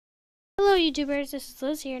Hello YouTubers, this is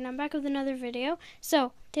Liz here and I'm back with another video.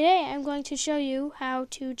 So today I'm going to show you how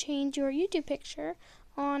to change your YouTube picture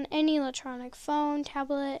on any electronic phone,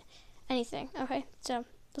 tablet, anything. Okay, so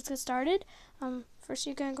let's get started. First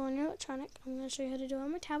you're going to go on your electronic. I'm going to show you how to do it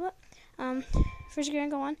on my tablet. First you're going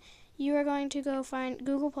to go on. You are going to go find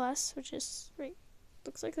Google Plus, which is right,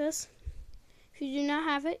 looks like this. If you do not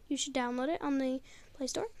have it, you should download it on the Play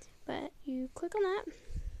Store. But you click on that,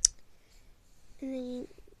 and then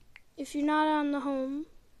if you're not on the home,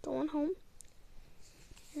 go on home,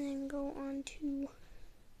 and then go on to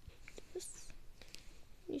this.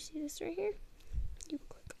 You see this right here? You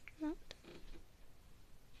click on that.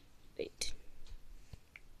 Wait.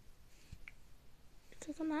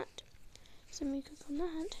 Click on that. So when you click on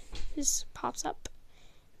that, this pops up.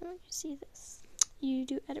 And when you see this, you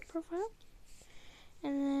do edit profile,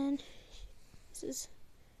 and then this is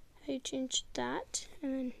how you change that,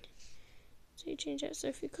 and then so you change that. So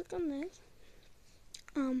if you click on this,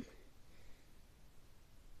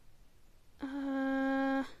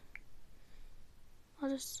 I'll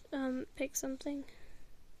just pick something.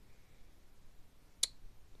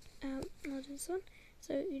 I'll do this one.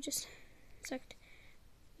 So you just select.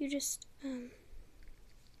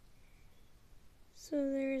 So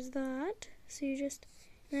there's that. So you just,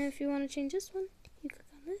 and then if you want to change this one, you click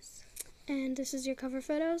on this, and this is your cover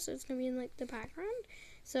photo. So it's gonna be in like the background.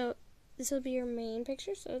 So this will be your main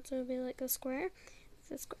picture, so it's going to be like a square.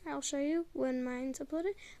 The square I'll show you when mine's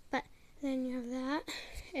uploaded, but then you have that,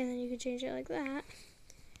 and then you can change it like that.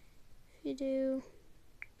 If you do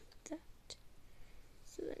that,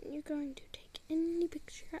 so then you're going to take any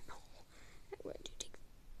picture at all. I'm going to take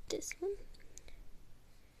this one.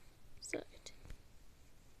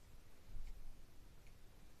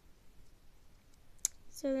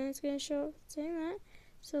 So then it's going to show saying that.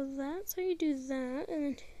 So that's how you do that, and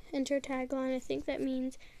then enter tagline. I think that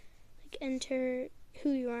means like enter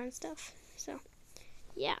who you are and stuff. So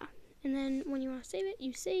yeah, and then when you want to save it,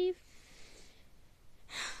 you save.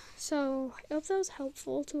 So I hope that was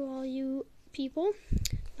helpful to all you people.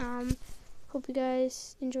 Hope you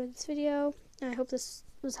guys enjoyed this video. I hope this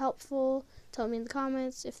was helpful. Tell me in the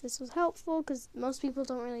comments if this was helpful, because most people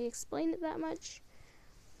don't really explain it that much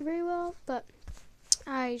very well, but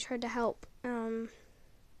I tried to help.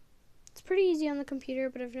 It's pretty easy on the computer,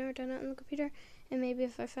 but I've never done it on the computer. And maybe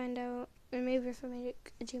if I find out, and maybe if I made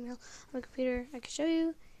a Gmail on the computer, I could show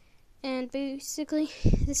you. And basically,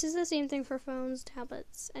 this is the same thing for phones,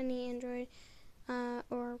 tablets, any Android,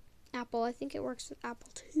 or Apple. I think it works with Apple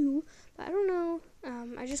too, but I don't know.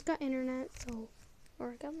 I just got internet,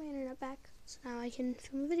 or I got my internet back, so now I can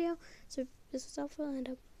film a video. So this was helpful,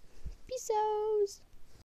 and peace out.